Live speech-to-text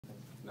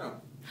No.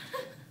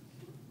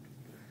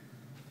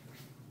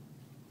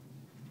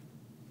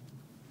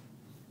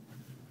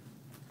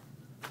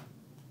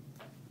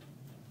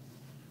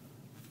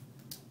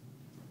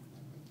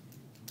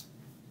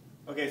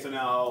 Okay, so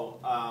now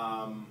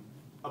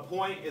a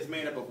point is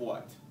made up of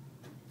what?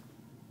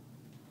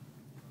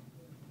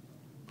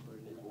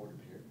 An order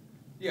pair.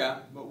 Yeah,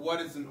 but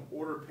what is an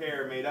order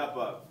pair made up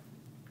of?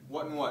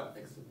 What and what?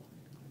 X and Y.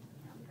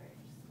 Numbers.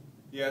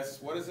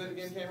 Yes, what is it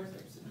again, Cameron?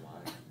 X and Y.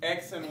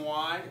 X and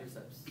Y.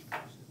 Intercepts.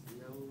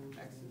 No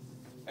X's.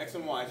 X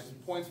and Y,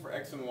 just points for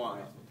X and Y.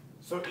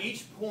 So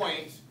each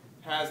point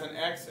has an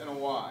X and a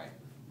Y.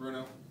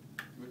 Bruno,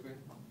 you with me?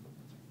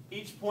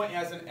 Each point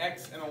has an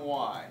X and a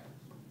Y.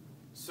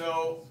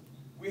 So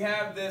we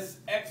have this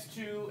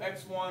X2,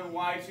 X1,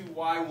 Y2,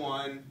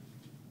 Y1.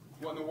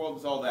 What in the world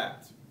is all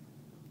that?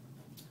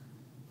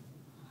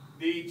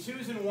 The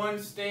 2's and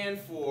 1's stand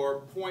for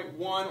point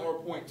 1 or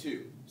point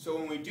 2. So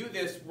when we do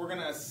this, we're going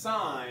to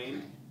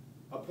assign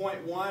a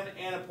point 1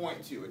 and a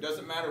point 2. It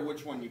doesn't matter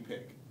which one you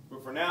pick.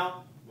 But for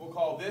now, we'll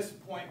call this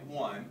point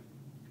 1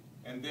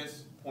 and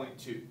this point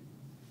 2.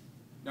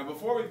 Now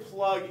before we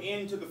plug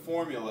into the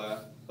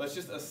formula, let's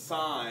just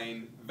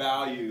assign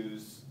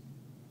values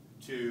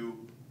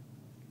to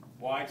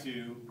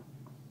Y2,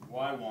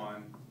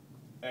 Y1,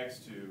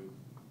 X2,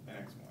 and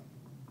X1.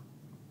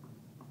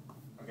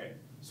 Okay,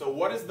 so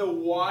what is the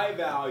Y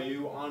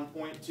value on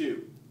point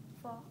 2?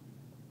 4.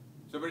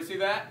 Does everybody see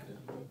that?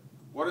 Yeah.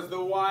 What is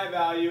the Y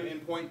value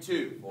in point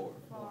 2? 4.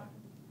 4.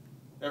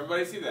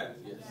 Everybody see that?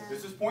 Yes. Yeah.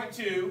 This is point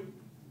 2,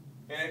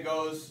 and it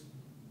goes,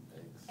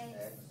 X.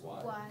 X.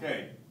 Y. Y.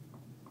 okay,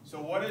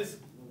 so what is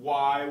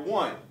Y1?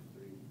 3.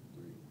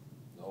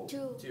 No.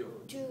 2.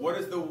 2. 2. What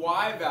is the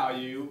Y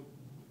value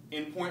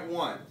in point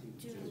 1?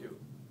 2. 2.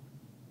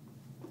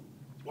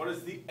 What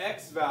is the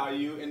X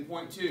value in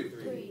point 2?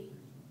 3.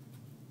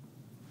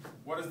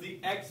 What is the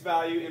X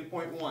value in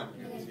point 1?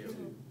 Negative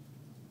 2.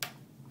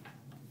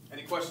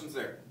 Any questions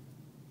there?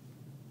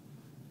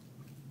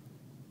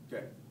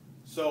 Okay.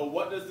 So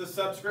what does the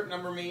subscript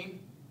number mean?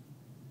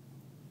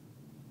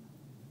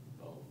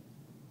 Oh.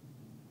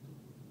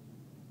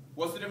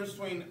 What's the difference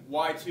between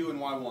Y2 and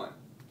Y1? No.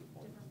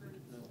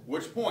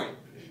 Which point?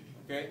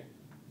 Okay?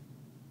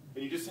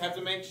 And you just have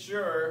to make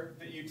sure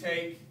that you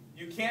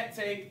can't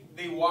take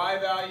the Y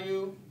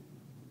value,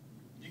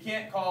 you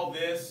can't call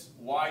this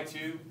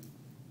Y2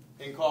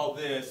 and call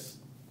this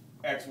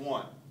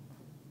X1.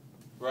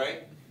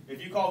 Right?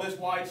 If you call this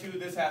Y2,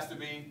 this has to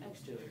be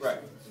X2. right.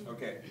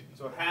 Okay,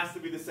 so it has to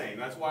be the same.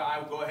 That's why I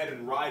will go ahead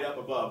and write up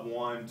above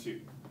 1,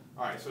 2.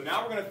 All right, so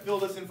now we're going to fill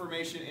this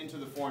information into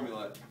the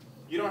formula.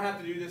 You don't have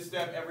to do this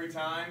step every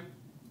time,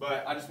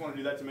 but I just want to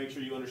do that to make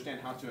sure you understand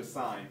how to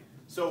assign.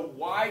 So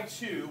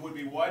Y2 would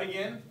be what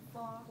again?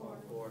 4.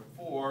 4.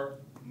 4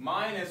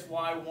 minus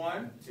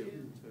Y1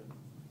 2.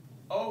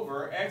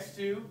 over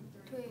X2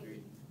 3.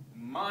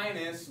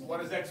 minus, what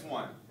is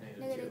X1?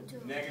 Negative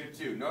 2. Negative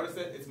 2. Notice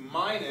that it's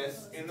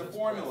minus in the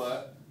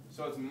formula,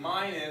 so it's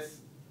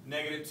minus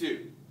negative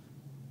 2.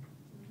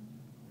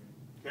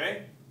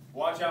 Okay?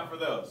 Watch out for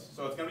those.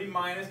 So it's going to be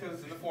minus because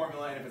it's in the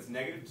formula, and if it's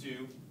negative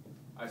 2,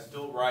 I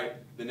still write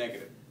the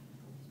negative.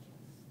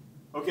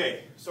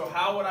 Okay, so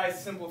how would I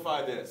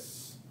simplify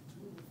this?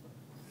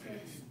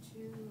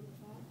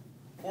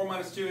 4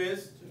 minus 2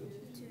 is?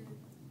 2.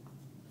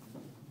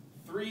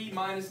 3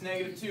 minus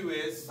negative 2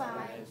 is? 5.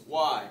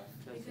 Why?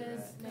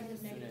 Because negative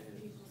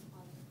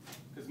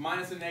Because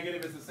minus and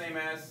negative is the same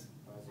as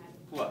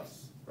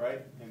plus,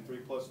 right? And 3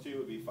 plus 2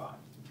 would be 5.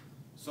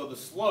 So the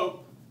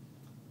slope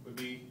would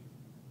be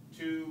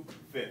 2/5.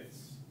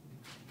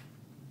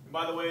 And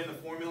by the way, in the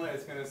formula,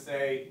 it's going to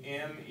say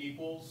m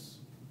equals,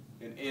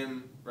 and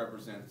m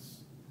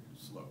represents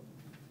slope.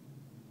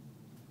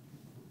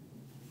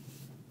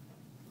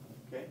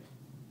 Okay?